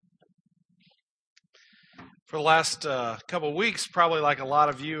For the last couple of weeks, probably like a lot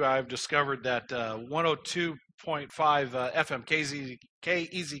of you, I've discovered that 102.5 FM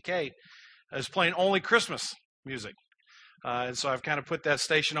KEZK is playing only Christmas music. And so I've kind of put that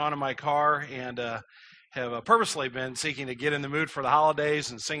station on in my car and have purposely been seeking to get in the mood for the holidays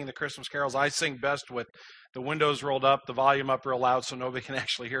and singing the Christmas carols. I sing best with the windows rolled up, the volume up real loud so nobody can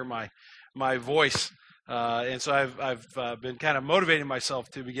actually hear my voice. And so I've been kind of motivating myself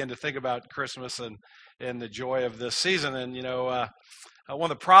to begin to think about Christmas and the joy of this season. And one of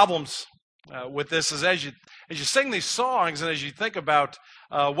the problems with this is as you sing these songs and as you think about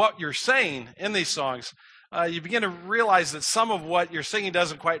what you're saying in these songs, you begin to realize that some of what you're singing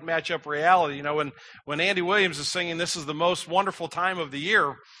doesn't quite match up reality. You know, when Andy Williams is singing, "This is the most wonderful time of the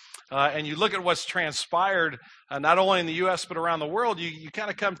year," and you look at what's transpired not only in the U.S. but around the world, you kind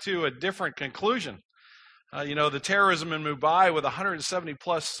of come to a different conclusion. The terrorism in Mumbai with 170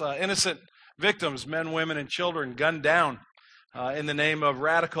 plus innocent victims, men, women, and children, gunned down in the name of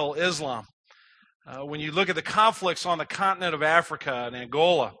radical Islam. When you look at the conflicts on the continent of Africa and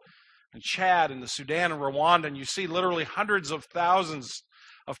Angola and Chad and the Sudan and Rwanda, and you see literally hundreds of thousands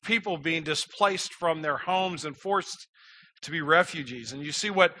of people being displaced from their homes and forced to be refugees. And you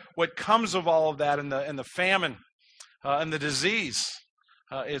see what comes of all of that in the famine and the disease.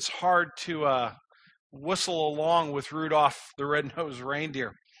 It's hard to whistle along with Rudolph the Red-Nosed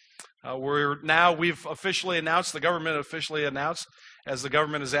Reindeer. We've officially announced, the government officially announced, as the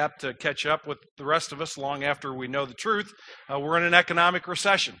government is apt to catch up with the rest of us long after we know the truth, we're in an economic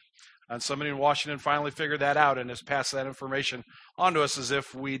recession. And somebody in Washington finally figured that out and has passed that information on to us as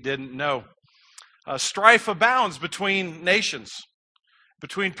if we didn't know. Strife abounds between nations,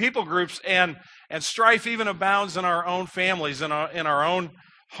 between people groups, and strife even abounds in our own families, in our own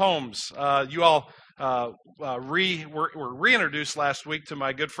homes. You all were reintroduced last week to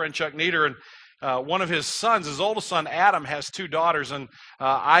my good friend Chuck Nieder, and one of his sons, his oldest son Adam, has two daughters, and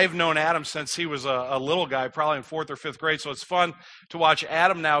I've known Adam since he was a little guy, probably in 4th or 5th grade, so it's fun to watch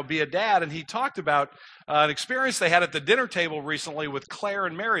Adam now be a dad. And he talked about an experience they had at the dinner table recently with Claire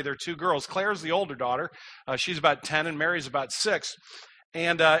and Mary, their two girls. Claire's the older daughter. She's about 10, and Mary's about 6.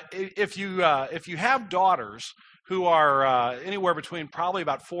 And if you have daughters who are anywhere between probably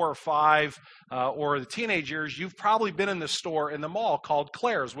about 4 or 5 or the teenage years, you've probably been in the store in the mall called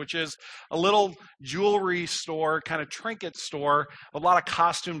Claire's, which is a little jewelry store, kind of trinket store, a lot of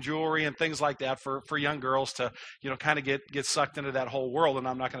costume jewelry and things like that for young girls to kind of get sucked into that whole world. And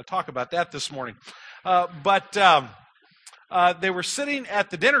I'm not going to talk about that this morning. But they were sitting at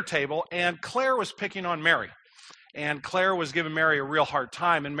the dinner table, and Claire was picking on Mary. And Claire was giving Mary a real hard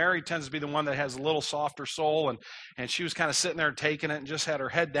time. And Mary tends to be the one that has a little softer soul. And she was kind of sitting there taking it and just had her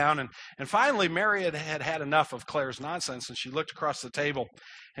head down. And finally, Mary had enough of Claire's nonsense. And she looked across the table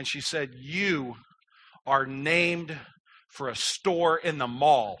and she said, "You are named for a store in the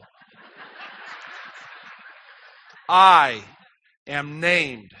mall. I am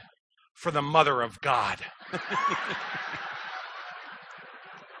named for the Mother of God."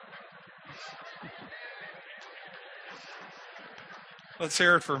 Let's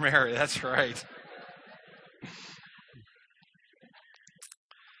hear it for Mary. That's right.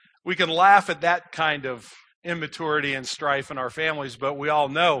 We can laugh at that kind of immaturity and strife in our families, but we all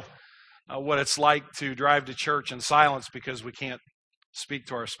know what it's like to drive to church in silence because we can't speak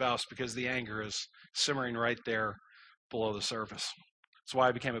to our spouse because the anger is simmering right there below the surface. That's why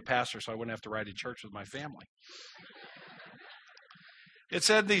I became a pastor, so I wouldn't have to ride to church with my family. It's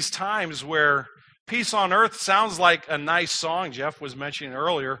at these times where peace on earth sounds like a nice song Jeff was mentioning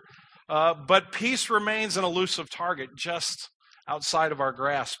earlier, but peace remains an elusive target just outside of our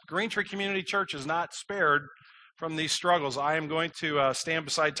grasp. Green Tree Community Church is not spared from these struggles. I am going to stand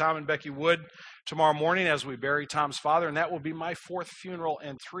beside Tom and Becky Wood tomorrow morning as we bury Tom's father, and that will be my 4th funeral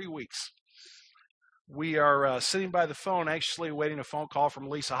in 3 weeks. We are sitting by the phone anxiously awaiting a phone call from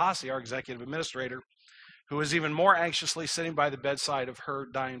Lisa Haase, our executive administrator, who is even more anxiously sitting by the bedside of her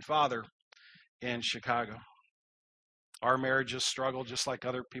dying father in Chicago. Our marriages struggle just like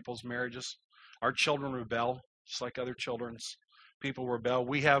other people's marriages. Our children rebel just like other children's people rebel.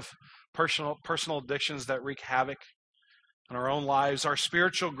 We have personal addictions that wreak havoc in our own lives. Our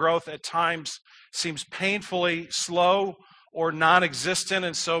spiritual growth at times seems painfully slow or non-existent,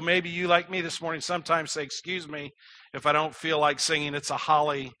 and so maybe you, like me this morning, sometimes say, "Excuse me if I don't feel like singing It's a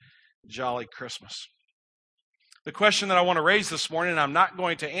Holly Jolly Christmas." The question that I want to raise this morning, and I'm not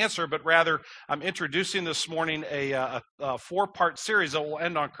going to answer, but rather I'm introducing this morning a 4-part series that will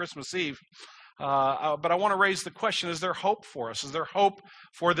end on Christmas Eve. But I want to raise the question, is there hope for us? Is there hope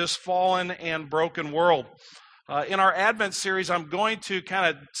for this fallen and broken world? In our Advent series, I'm going to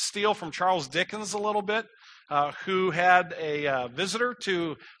kind of steal from Charles Dickens a little bit, who had a visitor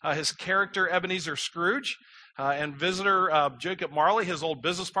to his character Ebenezer Scrooge. And visitor Jacob Marley, his old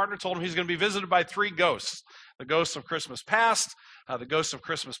business partner, told him he's going to be visited by three ghosts: the ghost of Christmas past, the ghost of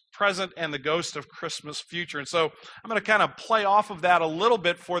Christmas present, and the ghost of Christmas future. And so I'm going to kind of play off of that a little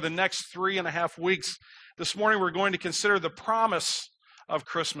bit for the next 3.5 weeks. This morning we're going to consider the promise of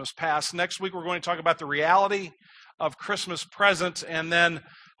Christmas past. Next week we're going to talk about the reality of Christmas present, and then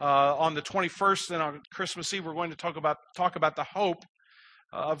on the 21st and on Christmas Eve we're going to talk about the hope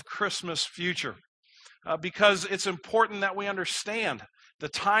of Christmas future. Because it's important that we understand the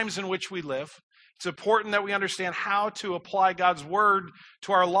times in which we live. It's important that we understand how to apply God's Word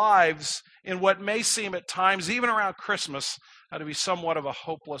to our lives in what may seem at times, even around Christmas, to be somewhat of a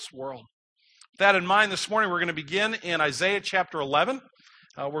hopeless world. With that in mind, this morning we're going to begin in Isaiah chapter 11.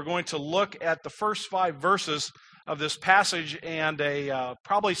 We're going to look at the first 5 verses of this passage and a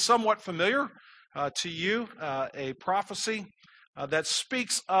probably somewhat familiar to you, a prophecy that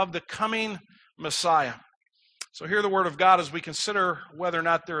speaks of the coming Messiah. So hear the word of God as we consider whether or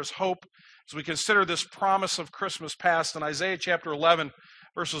not there is hope, as we consider this promise of Christmas past in Isaiah chapter 11,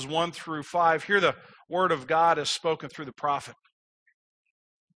 verses 1 through 5. Hear the word of God as spoken through the prophet.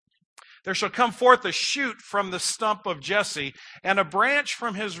 There shall come forth a shoot from the stump of Jesse, and a branch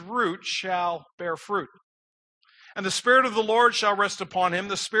from his root shall bear fruit. And the Spirit of the Lord shall rest upon him,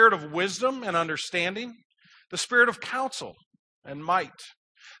 the Spirit of wisdom and understanding, the Spirit of counsel and might,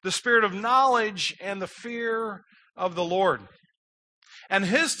 the Spirit of knowledge and the fear of the Lord. And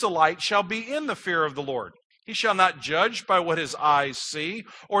his delight shall be in the fear of the Lord. He shall not judge by what his eyes see,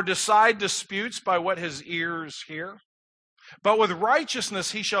 or decide disputes by what his ears hear. But with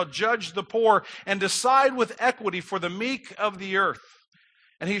righteousness he shall judge the poor, and decide with equity for the meek of the earth.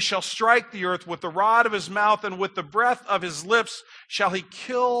 And he shall strike the earth with the rod of his mouth, and with the breath of his lips shall he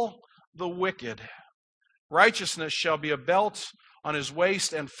kill the wicked. Righteousness shall be a belt on his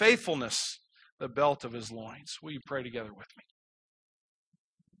waist, and faithfulness the belt of his loins. Will you pray together with me?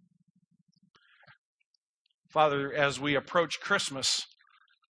 Father, as we approach Christmas,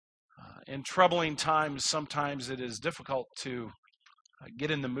 in troubling times, sometimes it is difficult to get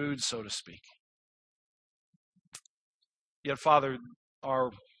in the mood, so to speak. Yet, Father,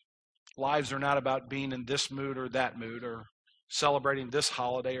 our lives are not about being in this mood or that mood, or celebrating this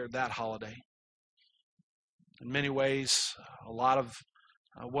holiday or that holiday. In many ways, a lot of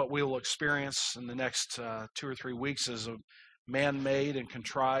what we will experience in the next 2 or 3 weeks is man-made and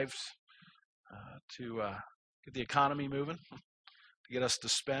contrived to get the economy moving, to get us to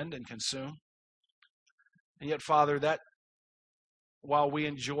spend and consume. And yet, Father, that while we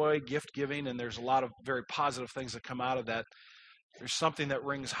enjoy gift giving, and there's a lot of very positive things that come out of that, there's something that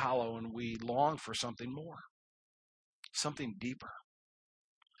rings hollow, and we long for something more, something deeper.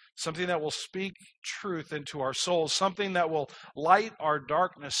 Something that will speak truth into our souls, something that will light our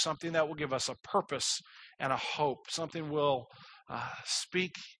darkness, something that will give us a purpose and a hope, something will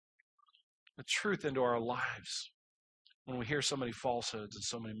speak the truth into our lives when we hear so many falsehoods and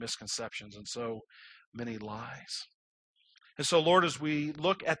so many misconceptions and so many lies. And so, Lord, as we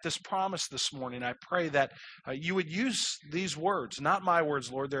look at this promise this morning, I pray that you would use these words, not my words,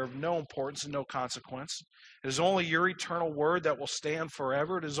 Lord. They're of no importance and no consequence. It is only your eternal word that will stand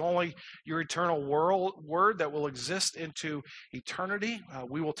forever. It is only your eternal word that will exist into eternity.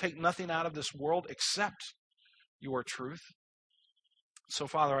 We will take nothing out of this world except your truth. So,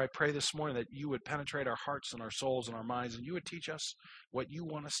 Father, I pray this morning that you would penetrate our hearts and our souls and our minds, and you would teach us what you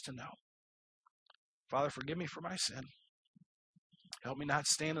want us to know. Father, forgive me for my sin. Help me not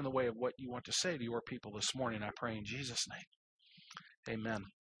stand in the way of what you want to say to your people this morning, I pray in Jesus' name. Amen.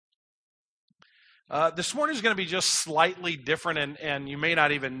 This morning is going to be just slightly different, and you may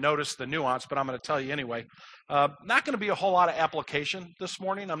not even notice the nuance, but I'm going to tell you anyway. Not going to be a whole lot of application this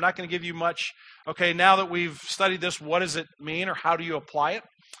morning. I'm not going to give you much, okay, now that we've studied this, what does it mean or how do you apply it?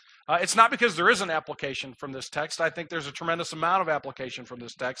 It's not because there isn't application from this text. I think there's a tremendous amount of application from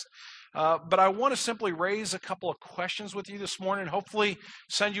this text. But I want to simply raise a couple of questions with you this morning, hopefully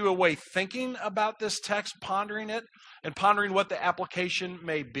send you away thinking about this text, pondering it, and pondering what the application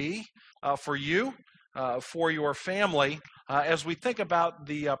may be for you, for your family, as we think about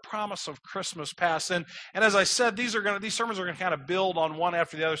the promise of Christmas past. And as I said, these sermons are going to kind of build on one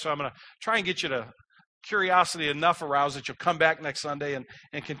after the other, so I'm going to try and get you to curiosity enough aroused that you'll come back next Sunday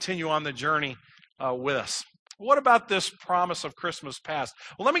and continue on the journey with us. What about this promise of Christmas past?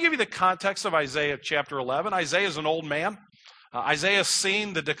 Well, let me give you the context of Isaiah chapter 11. Isaiah is an old man. Isaiah's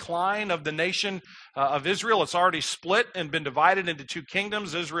seen the decline of the nation of Israel. It's already split and been divided into two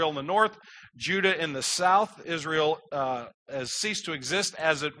kingdoms, Israel in the north, Judah in the south. Israel has ceased to exist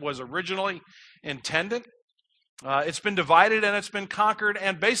as it was originally intended. It's been divided and it's been conquered,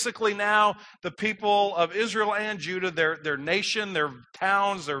 and basically now the people of Israel and Judah, their nation, their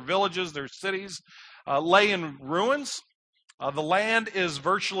towns, their villages, their cities, lay in ruins. The land is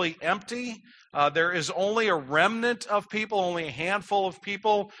virtually empty. There is only a remnant of people, only a handful of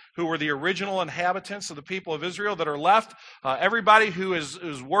people who were the original inhabitants of the people of Israel that are left. Everybody who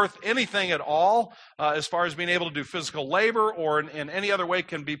is worth anything at all, as far as being able to do physical labor or in any other way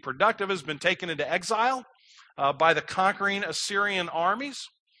can be productive, has been taken into exile by the conquering Assyrian armies.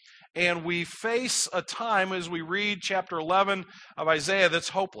 And we face a time, as we read chapter 11 of Isaiah, that's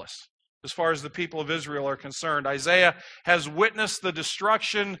hopeless as far as the people of Israel are concerned. Isaiah has witnessed the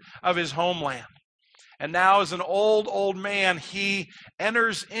destruction of his homeland. And now as an old man, he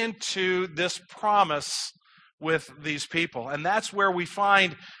enters into this promise with these people. And that's where we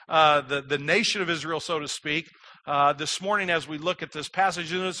find the nation of Israel, so to speak, this morning as we look at this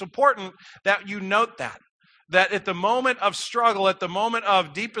passage. And it's important that you note that at the moment of struggle, at the moment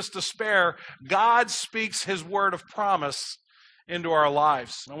of deepest despair, God speaks his word of promise into our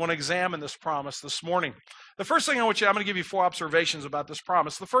lives. I want to examine this promise this morning. The first thing I'm going to give you 4 observations about this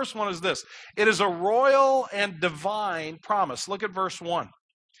promise. The first one is this: it is a royal and divine promise. Look at verse 1.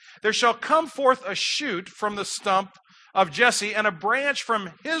 There shall come forth a shoot from the stump of Jesse, and a branch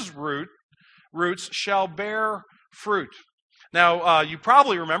from his roots shall bear fruit. Now, you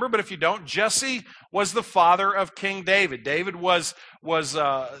probably remember, but if you don't, Jesse was the father of King David. David was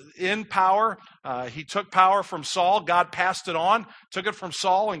in power. He took power from Saul. God passed it on, took it from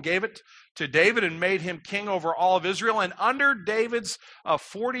Saul and gave it to David and made him king over all of Israel. And under David's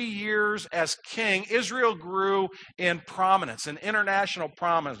 40 years as king, Israel grew in prominence, in international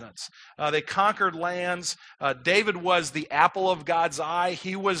prominence. They conquered lands. David was the apple of God's eye.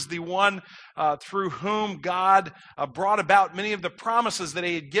 He was the one through whom God brought about many of the promises that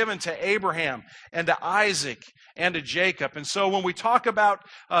he had given to Abraham and to Isaac and to Jacob. And so when we talk about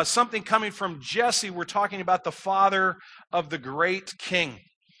something coming from Jesse, we're talking about the father of the great king.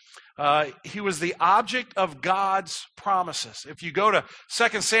 He was the object of God's promises. If you go to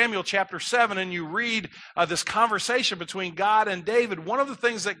 2 Samuel chapter 7 and you read this conversation between God and David, one of the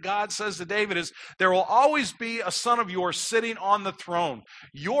things that God says to David is, there will always be a son of yours sitting on the throne.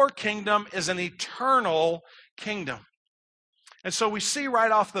 Your kingdom is an eternal kingdom. And so we see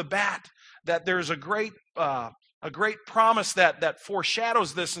right off the bat that there's a great promise that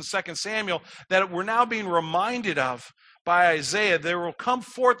foreshadows this in 2 Samuel that we're now being reminded of by Isaiah. There will come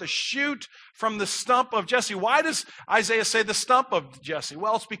forth a shoot from the stump of Jesse. Why does Isaiah say the stump of Jesse?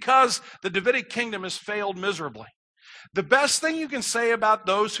 Well, it's because the Davidic kingdom has failed miserably. The best thing you can say about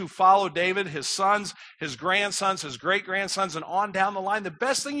those who follow David, his sons, his grandsons, his great-grandsons, and on down the line, the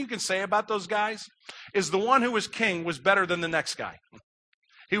best thing you can say about those guys is the one who was king was better than the next guy.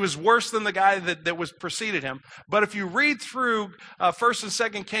 He was worse than the guy that was preceded him. But if you read through 1st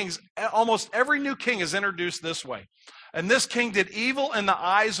and 2nd Kings, almost every new king is introduced this way. And this king did evil in the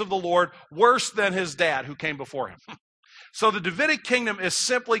eyes of the Lord, worse than his dad who came before him. So the Davidic kingdom is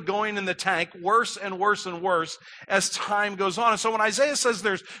simply going in the tank, worse and worse and worse as time goes on. And so when Isaiah says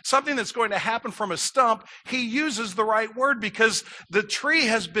there's something that's going to happen from a stump, he uses the right word because the tree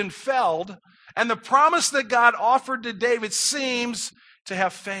has been felled, and the promise that God offered to David seems to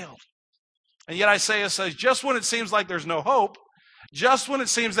have failed. And yet Isaiah says, just when it seems like there's no hope, just when it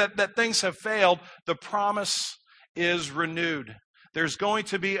seems that things have failed, the promise is renewed. There's going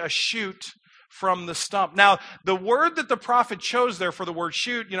to be a shoot from the stump. Now, the word that the prophet chose there for the word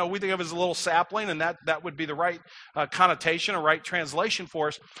shoot, we think of as a little sapling, and that would be the right connotation, a right translation for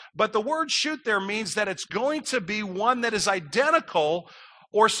us. But the word shoot there means that it's going to be one that is identical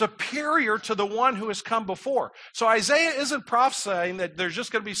or superior to the one who has come before. So Isaiah isn't prophesying that there's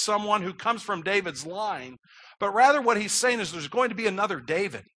just going to be someone who comes from David's line, but rather what he's saying is there's going to be another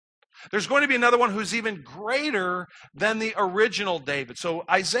David. There's going to be another one who's even greater than the original David. So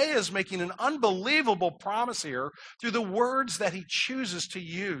Isaiah is making an unbelievable promise here through the words that he chooses to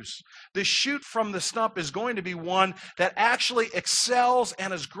use. The shoot from the stump is going to be one that actually excels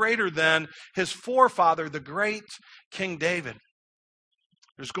and is greater than his forefather, the great King David.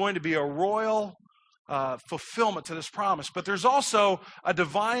 There's going to be a royal fulfillment to this promise. But there's also a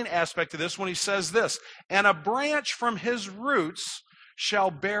divine aspect to this when he says this, and a branch from his roots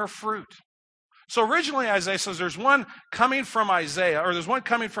shall bear fruit. So originally Isaiah says there's one coming from Isaiah, or there's one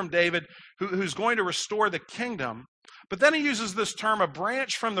coming from David who's going to restore the kingdom. But then he uses this term, a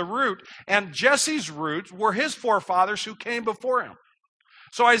branch from the root, and Jesse's roots were his forefathers who came before him.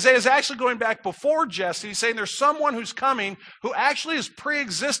 So Isaiah is actually going back before Jesse. He's saying there's someone who's coming who actually is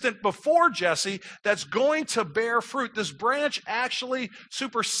pre-existent before Jesse that's going to bear fruit. This branch actually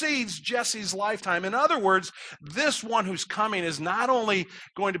supersedes Jesse's lifetime. In other words, this one who's coming is not only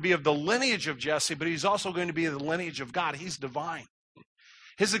going to be of the lineage of Jesse, but he's also going to be of the lineage of God. He's divine.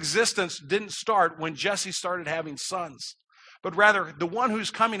 His existence didn't start when Jesse started having sons, but rather the one who's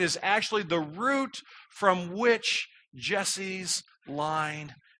coming is actually the root from which Jesse's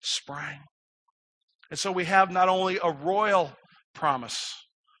line sprang. And so we have not only a royal promise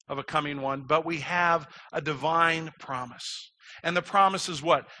of a coming one, but we have a divine promise. And the promise is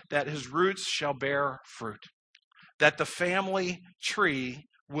what? That his roots shall bear fruit. That the family tree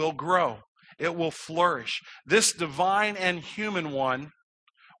will grow. It will flourish. This divine and human one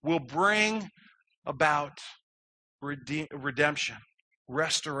will bring about redemption,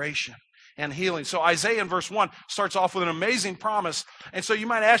 restoration, and healing. So Isaiah in verse 1 starts off with an amazing promise. And so you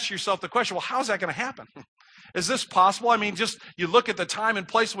might ask yourself the question, well, how's that going to happen? Is this possible? I mean, just you look at the time and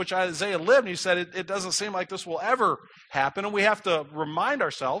place in which Isaiah lived, and you said it doesn't seem like this will ever happen. And we have to remind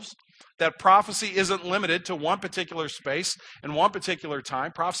ourselves that prophecy isn't limited to one particular space and one particular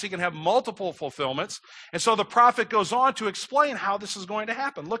time. Prophecy can have multiple fulfillments. And so the prophet goes on to explain how this is going to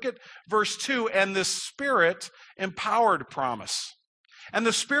happen. Look at verse 2, and this Spirit-empowered promise. And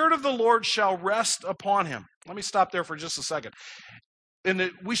the Spirit of the Lord shall rest upon him. Let me stop there for just a second.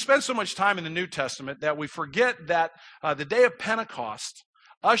 We spend so much time in the New Testament that we forget that the day of Pentecost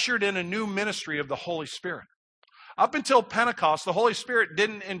ushered in a new ministry of the Holy Spirit. Up until Pentecost, the Holy Spirit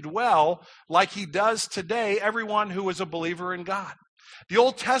didn't indwell like he does today everyone who is a believer in God. The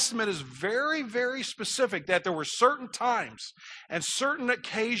Old Testament is very, very specific that there were certain times and certain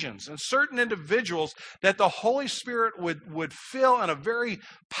occasions and certain individuals that the Holy Spirit would fill in a very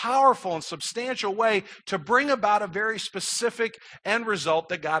powerful and substantial way to bring about a very specific end result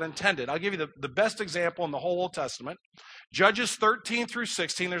that God intended. I'll give you the best example in the whole Old Testament. Judges 13 through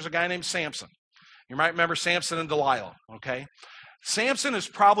 16, there's a guy named Samson. You might remember Samson and Delilah, okay? Samson is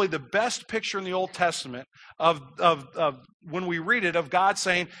probably the best picture in the Old Testament of when we read it, of God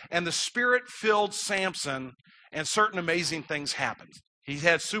saying, and the Spirit filled Samson, and certain amazing things happened. He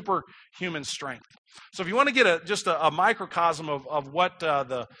had superhuman strength. So if you want to get just a microcosm of what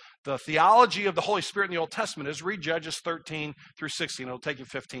the theology of the Holy Spirit in the Old Testament is, read Judges 13 through 16. It'll take you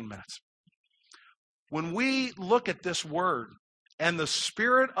 15 minutes. When we look at this word, and the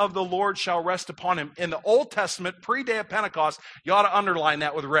Spirit of the Lord shall rest upon him. In the Old Testament, pre-day of Pentecost, you ought to underline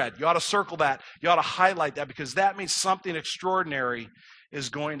that with red. You ought to circle that. You ought to highlight that, because that means something extraordinary is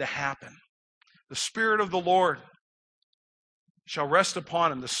going to happen. The Spirit of the Lord shall rest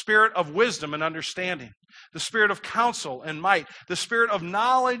upon him. The Spirit of wisdom and understanding. The Spirit of counsel and might. The Spirit of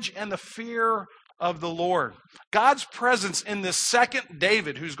knowledge and the fear of the Lord. God's presence in this second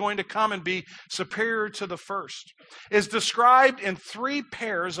David, who's going to come and be superior to the first, is described in three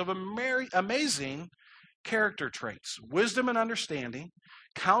pairs of amazing character traits: wisdom and understanding,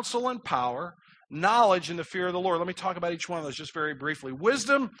 counsel and power, knowledge and the fear of the Lord. Let me talk about each one of those just very briefly.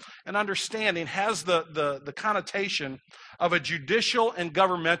 Wisdom and understanding has the connotation of a judicial and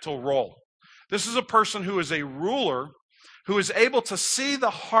governmental role. This is a person who is a ruler, who is able to see the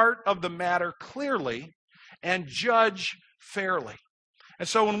heart of the matter clearly and judge fairly. And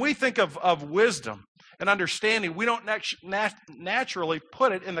so when we think of wisdom and understanding, we don't naturally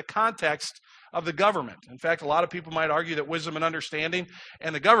put it in the context of the government. In fact, a lot of people might argue that wisdom and understanding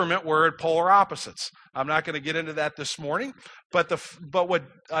and the government were at polar opposites. I'm not going to get into that this morning, but what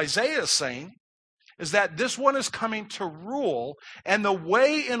Isaiah is saying is that this one is coming to rule, and the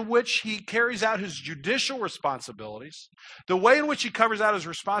way in which he carries out his judicial responsibilities, the way in which he covers out his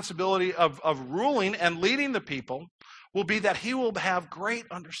responsibility of ruling and leading the people, will be that he will have great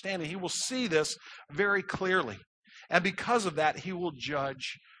understanding. He will see this very clearly. And because of that, he will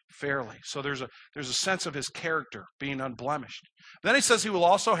judge fairly. So there's a sense of his character being unblemished. Then he says he will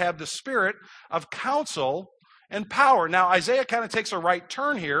also have the spirit of counsel and power. Now, Isaiah kind of takes a right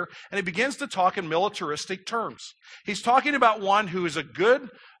turn here, and he begins to talk in militaristic terms. He's talking about one who is a good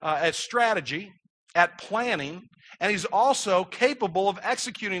at strategy, at planning, and he's also capable of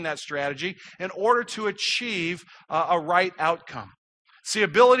executing that strategy in order to achieve a right outcome. It's the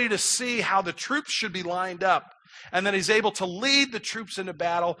ability to see how the troops should be lined up, and then he's able to lead the troops into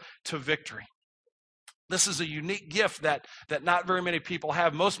battle to victory. This is a unique gift that not very many people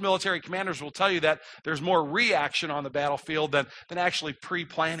have. Most military commanders will tell you that there's more reaction on the battlefield than actually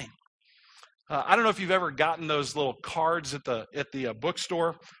pre-planning. I don't know if you've ever gotten those little cards at the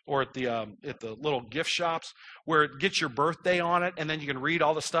bookstore or at the little gift shops where it gets your birthday on it, and then you can read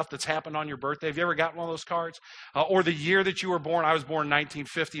all the stuff that's happened on your birthday. Have you ever gotten one of those cards? Or the year that you were born? I was born in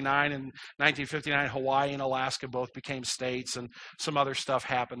 1959, and 1959, Hawaii and Alaska both became states, and some other stuff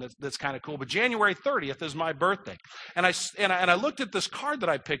happened that's kind of cool. But January 30th is my birthday, and I looked at this card that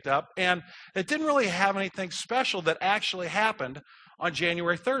I picked up, and it didn't really have anything special that actually happened on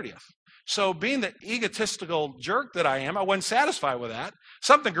January 30th. So being the egotistical jerk that I am, I wasn't satisfied with that.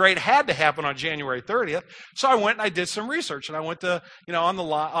 Something great had to happen on January 30th. So I went and I did some research, and I went to,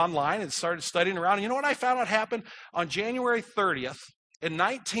 online and started studying around. And you know what I found out happened on January 30th in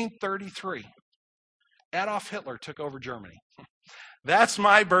 1933? Adolf Hitler took over Germany. That's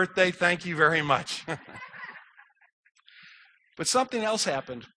my birthday. Thank you very much. But something else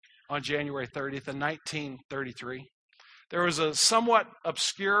happened on January 30th in 1933. There was a somewhat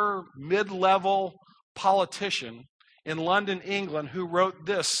obscure mid-level politician in London, England, who wrote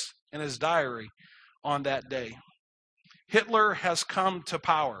this in his diary on that day. Hitler has come to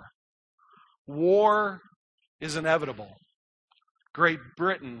power. War is inevitable. Great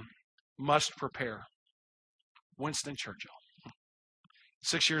Britain must prepare. Winston Churchill.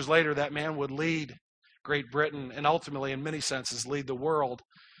 6 years later, that man would lead Great Britain and ultimately, in many senses, lead the world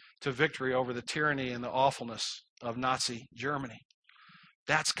to victory over the tyranny and the awfulness of Nazi Germany.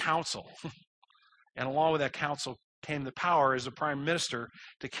 That's counsel. And along with that counsel came the power as a prime minister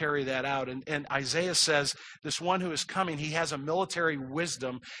to carry that out. And Isaiah says this one who is coming, he has a military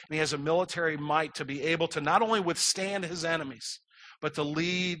wisdom and he has a military might to be able to not only withstand his enemies, but to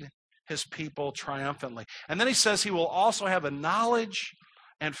lead his people triumphantly. And then he says he will also have a knowledge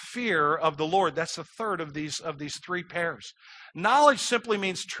and fear of the Lord. That's the third of these three pairs. Knowledge simply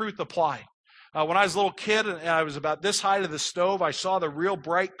means truth applied. When I was a little kid and I was about this height of the stove, I saw the real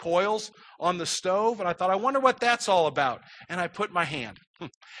bright coils on the stove, and I thought, I wonder what that's all about. And I put my hand.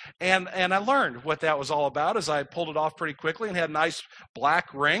 And I learned what that was all about as I pulled it off pretty quickly and had nice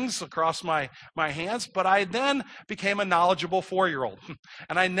black rings across my hands. But I then became a knowledgeable 4-year-old.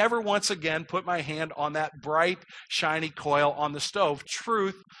 And I never once again put my hand on that bright, shiny coil on the stove.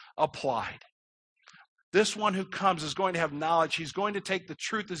 Truth applied. This one who comes is going to have knowledge. He's going to take the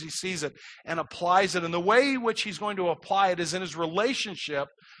truth as he sees it and applies it. And the way in which he's going to apply it is in his relationship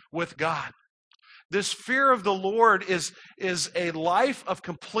with God. This fear of the Lord is a life of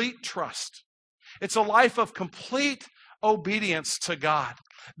complete trust. It's a life of complete obedience to God.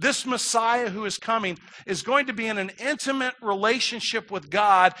 This Messiah who is coming is going to be in an intimate relationship with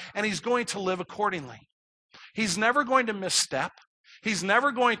God, and he's going to live accordingly. He's never going to misstep. He's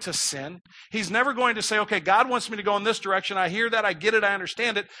never going to sin. He's never going to say, okay, God wants me to go in this direction. I hear that, I get it, I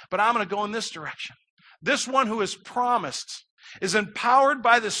understand it, but I'm going to go in this direction. This one who is promised is empowered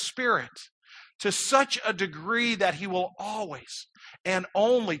by the Spirit to such a degree that he will always and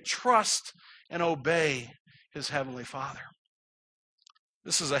only trust and obey his heavenly Father.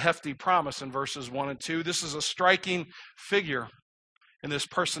 This is a hefty promise in verses 1 and 2. This is a striking figure in this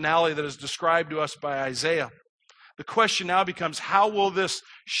personality that is described to us by Isaiah. The question now becomes, how will this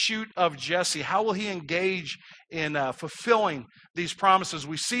shoot of Jesse, how will he engage in fulfilling these promises?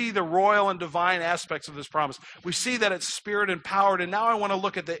 We see the royal and divine aspects of this promise. We see that it's Spirit empowered. And now I want to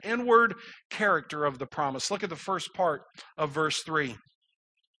look at the inward character of the promise. Look at the first part of verse 3.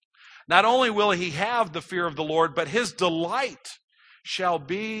 Not only will he have the fear of the Lord, but his delight shall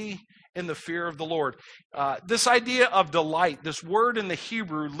be in the fear of the Lord. This idea of delight, this word in the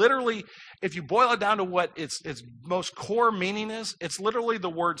Hebrew, literally, if you boil it down to what its most core meaning is, it's literally the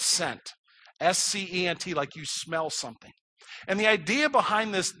word scent. scent, like you smell something. And the idea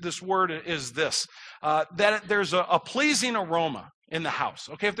behind this word is this, that there's a pleasing aroma in the house.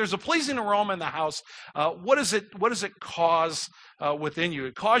 Okay, if there's a pleasing aroma in the house, what does it cause within you?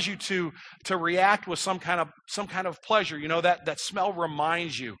 It causes you to react with some kind of pleasure. You know, that smell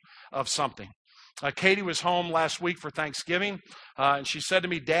reminds you of something. Katie was home last week for Thanksgiving, and she said to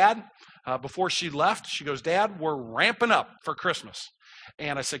me, Dad, before she left, she goes, Dad, we're ramping up for Christmas.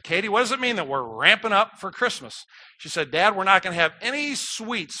 And I said, Katie, what does it mean that we're ramping up for Christmas? She said, Dad, we're not going to have any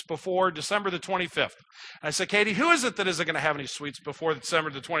sweets before December the 25th. And I said, Katie, who is it that isn't going to have any sweets before December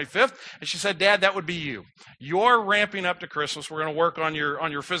the 25th? And she said, Dad, that would be you. You're ramping up to Christmas. We're going to work on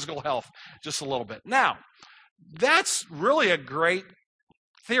your physical health just a little bit. Now, that's really a great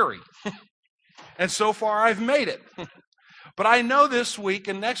theory. And so far, I've made it. But I know this week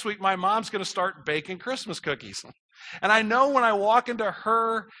and next week, my mom's going to start baking Christmas cookies. And I know when I walk into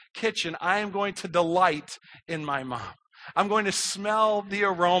her kitchen, I am going to delight in my mom. I'm going to smell the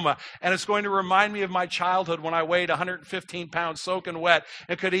aroma, and it's going to remind me of my childhood when I weighed 115 pounds soaking wet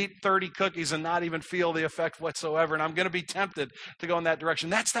and could eat 30 cookies and not even feel the effect whatsoever. And I'm going to be tempted to go in that direction.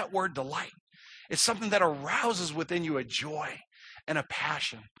 That's that word delight. It's something that arouses within you a joy and a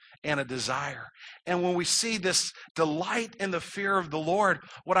passion and a desire. And when we see this delight in the fear of the Lord,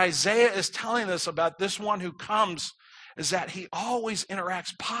 what Isaiah is telling us about this one who comes is that he always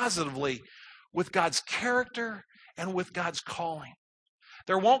interacts positively with God's character and with God's calling.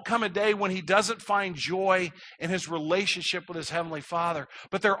 There won't come a day when he doesn't find joy in his relationship with his Heavenly Father,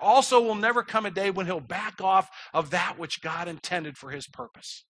 but there also will never come a day when he'll back off of that which God intended for his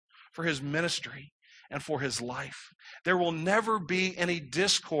purpose, for his ministry, and for his life. There will never be any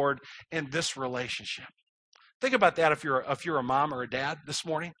discord in this relationship. Think about that if you're a mom or a dad this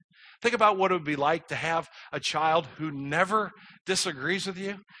morning. Think about what it would be like to have a child who never disagrees with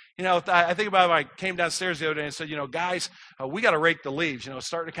you. You know, I think about when I came downstairs the other day and said, guys, we got to rake the leaves,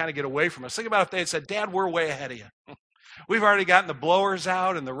 starting to kind of get away from us. Think about if they had said, Dad, we're way ahead of you. We've already gotten the blowers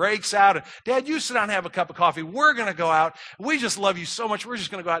out and the rakes out. And, Dad, you sit down and have a cup of coffee. We're going to go out. We just love you so much. We're just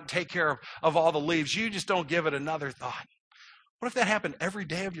going to go out and take care of all the leaves. You just don't give it another thought. What if that happened every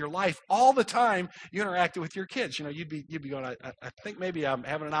day of your life, all the time you interacted with your kids? You'd be going, I think maybe I'm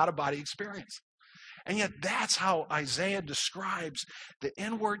having an out-of-body experience. And yet that's how Isaiah describes the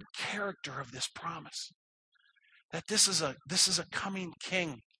inward character of this promise. That this is a coming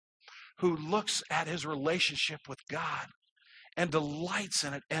king who looks at his relationship with God and delights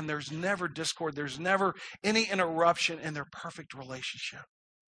in it, and there's never discord, there's never any interruption in their perfect relationship.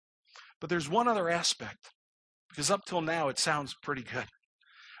 But there's one other aspect, because up till now it sounds pretty good.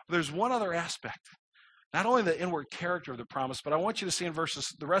 But there's one other aspect, not only the inward character of the promise, but I want you to see in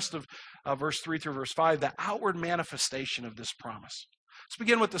the rest of verse 3 through verse 5, the outward manifestation of this promise. Let's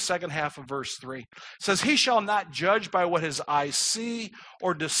begin with the second half of verse 3. It says, he shall not judge by what his eyes see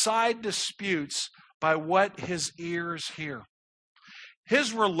or decide disputes by what his ears hear.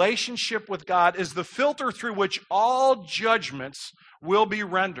 His relationship with God is the filter through which all judgments will be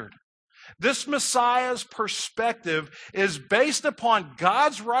rendered. This Messiah's perspective is based upon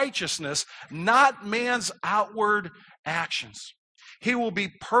God's righteousness, not man's outward actions. He will be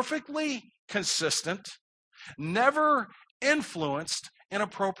perfectly consistent, never influenced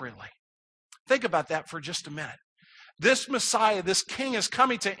inappropriately. Think about that for just a minute. This Messiah, this King, is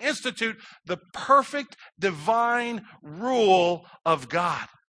coming to institute the perfect divine rule of God.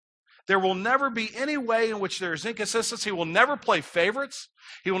 There will never be any way in which there is inconsistency. He will never play favorites.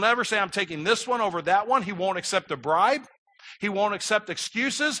 He will never say, I'm taking this one over that one. He won't accept a bribe. He won't accept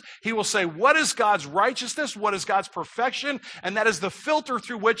excuses. He will say, what is God's righteousness? What is God's perfection? And that is the filter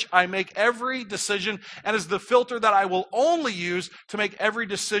through which I make every decision, and is the filter that I will only use to make every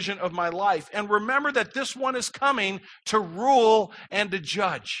decision of my life. And remember that this one is coming to rule and to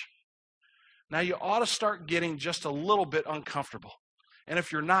judge. Now you ought to start getting just a little bit uncomfortable. And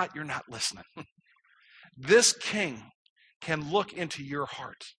if you're not listening. This king can look into your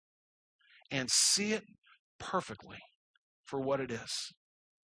heart and see it perfectly for what it is.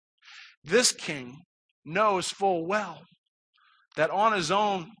 This king knows full well that on his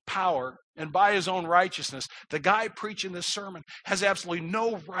own power and by his own righteousness, the guy preaching this sermon has absolutely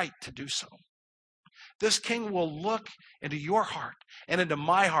no right to do so. This king will look into your heart and into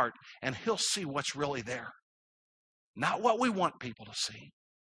my heart, and he'll see what's really there. Not what we want people to see.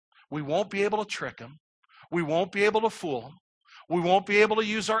 We won't be able to trick him. We won't be able to fool him. We won't be able to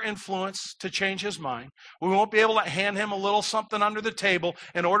use our influence to change his mind. We won't be able to hand him a little something under the table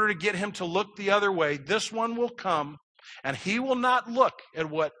in order to get him to look the other way. This one will come, and he will not look at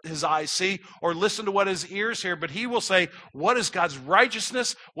what his eyes see or listen to what his ears hear, but he will say, what is God's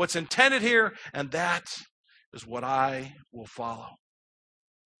righteousness? What's intended here? And that is what I will follow.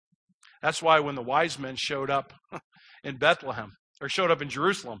 That's why when the wise men showed up in Bethlehem, or showed up in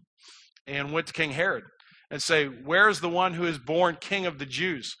Jerusalem, and went to King Herod and say, where's the one who is born King of the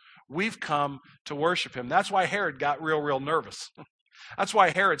Jews? We've come to worship him. That's why Herod got real nervous. That's why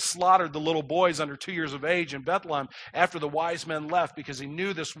Herod slaughtered the little boys under 2 years of age in Bethlehem after the wise men left, because he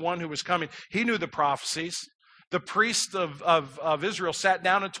knew this one who was coming. He knew the prophecies. The priest of Israel sat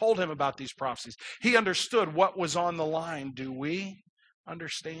down and told him about these prophecies. He understood what was on the line. Do we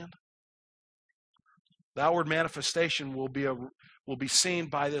understand? The outward manifestation will be seen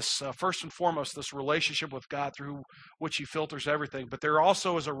by this, first and foremost, this relationship with God through which he filters everything. But there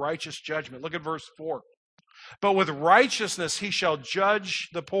also is a righteous judgment. Look at verse 4. But with righteousness he shall judge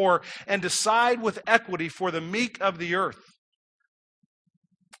the poor and decide with equity for the meek of the earth.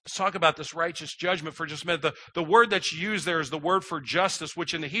 Let's talk about this righteous judgment for just a minute. The word that's used there is the word for justice,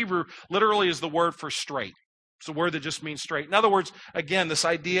 which in the Hebrew literally is the word for straight. It's a word that just means straight. In other words, again, this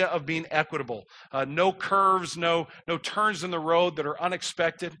idea of being equitable. No curves, no turns in the road that are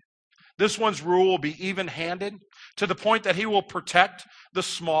unexpected. This one's rule will be even-handed to the point that he will protect the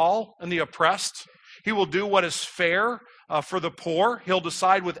small and the oppressed. He will do what is fair for the poor. He'll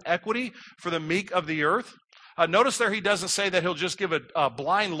decide with equity for the meek of the earth. Notice there he doesn't say that he'll just give a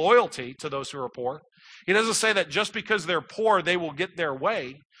blind loyalty to those who are poor. He doesn't say that just because they're poor, they will get their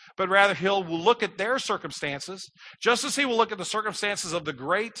way, but rather will look at their circumstances, just as he will look at the circumstances of the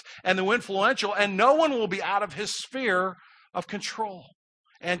great and the influential, and no one will be out of his sphere of control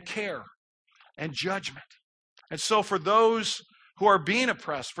and care and judgment. And so for those who are being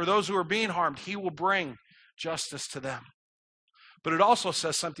oppressed, for those who are being harmed, he will bring justice to them. But it also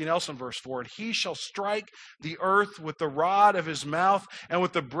says something else in verse 4. And he shall strike the earth with the rod of his mouth, and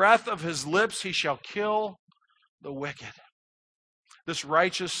with the breath of his lips he shall kill the wicked. This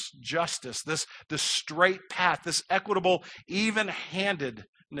righteous justice, this straight path, this equitable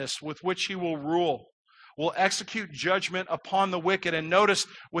even-handedness with which he will rule, will execute judgment upon the wicked. And notice,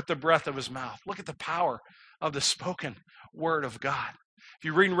 with the breath of his mouth. Look at the power of the spoken word of God. If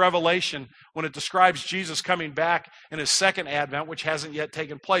you read in Revelation, when it describes Jesus coming back in his second advent, which hasn't yet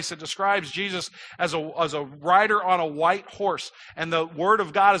taken place, it describes Jesus as a rider on a white horse. And the word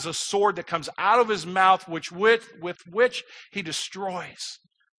of God is a sword that comes out of his mouth, with which he destroys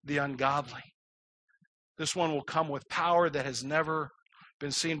the ungodly. This one will come with power that has never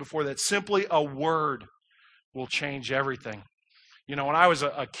been seen before, that simply a word will change everything. You know, when I was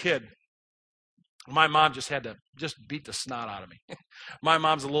a kid, my mom just had to beat the snot out of me. My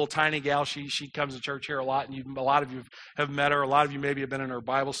mom's a little tiny gal. She comes to church here a lot, and a lot of you have met her. A lot of you maybe have been in her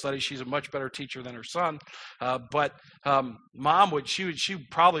Bible study. She's a much better teacher than her son. But mom she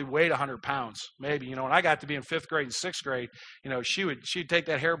probably weighed 100 pounds, maybe. You know, when I got to be in 5th grade and 6th grade, you know, she'd take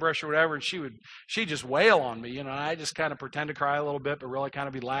that hairbrush or whatever, and she'd just wail on me. You know, and I just kind of pretend to cry a little bit, but really kind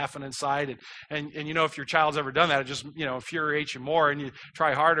of be laughing inside. And you know, if your child's ever done that, it just, you know, infuriates you more, and you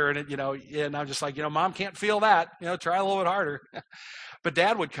try harder, and it, you know, and I'm just like, you know, Mom can't feel that. You know, try a little bit harder. But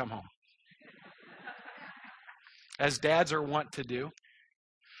Dad would come home, as dads are wont to do.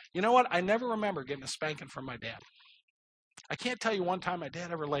 You know what? I never remember getting a spanking from my dad. I can't tell you one time my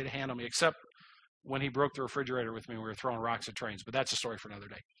dad ever laid a hand on me, except when he broke the refrigerator with me when we were throwing rocks at trains. But that's a story for another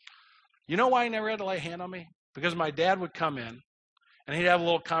day. You know why he never had to lay a hand on me? Because my dad would come in, and he'd have a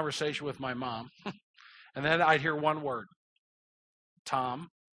little conversation with my mom. And then I'd hear one word, Tom.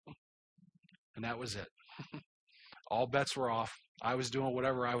 And that was it. All bets were off. I was doing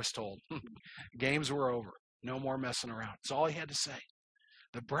whatever I was told. Games were over. No more messing around. That's all he had to say.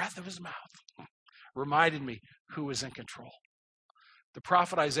 The breath of his mouth reminded me who was in control. The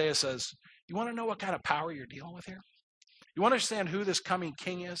prophet Isaiah says, you want to know what kind of power you're dealing with here? You want to understand who this coming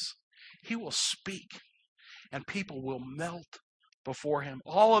king is? He will speak, and people will melt before him.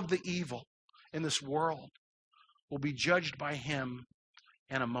 All of the evil in this world will be judged by him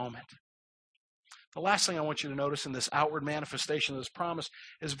in a moment. The last thing I want you to notice in this outward manifestation of this promise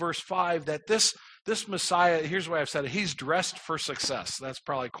is verse 5, that this Messiah, here's the way I've said it, he's dressed for success. That's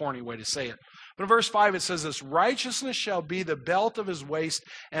probably a corny way to say it. But in verse 5 it says this, righteousness shall be the belt of his waist,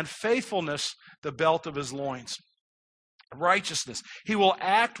 and faithfulness the belt of his loins. Righteousness. He will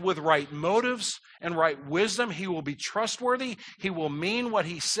act with right motives and right wisdom. He will be trustworthy. He will mean what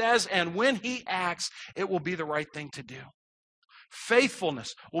he says, and when he acts, it will be the right thing to do.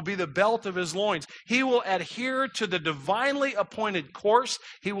 Faithfulness will be the belt of his loins. He will adhere to the divinely appointed course.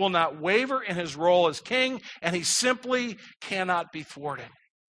 He will not waver in his role as king, and he simply cannot be thwarted.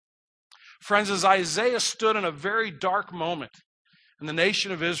 Friends, as Isaiah stood in a very dark moment in the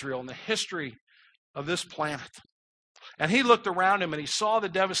nation of Israel, in the history of this planet, and he looked around him and he saw the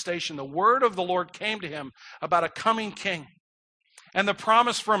devastation, the word of the Lord came to him about a coming king. And the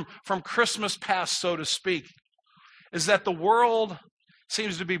promise from Christmas past, so to speak, is that the world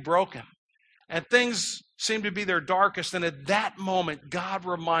seems to be broken and things seem to be their darkest. And at that moment, God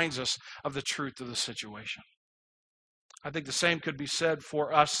reminds us of the truth of the situation. I think the same could be said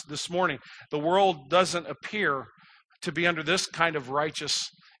for us this morning. The world doesn't appear to be under this kind of righteous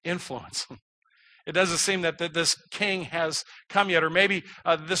influence. It doesn't seem that this king has come yet, or maybe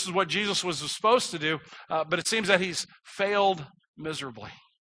this is what Jesus was supposed to do, but it seems that he's failed miserably.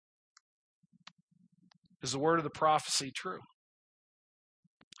 Is the word of the prophecy true?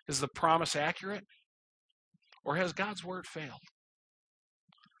 Is the promise accurate? Or has God's word failed?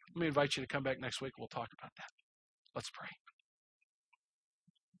 Let me invite you to come back next week. We'll talk about that. Let's pray.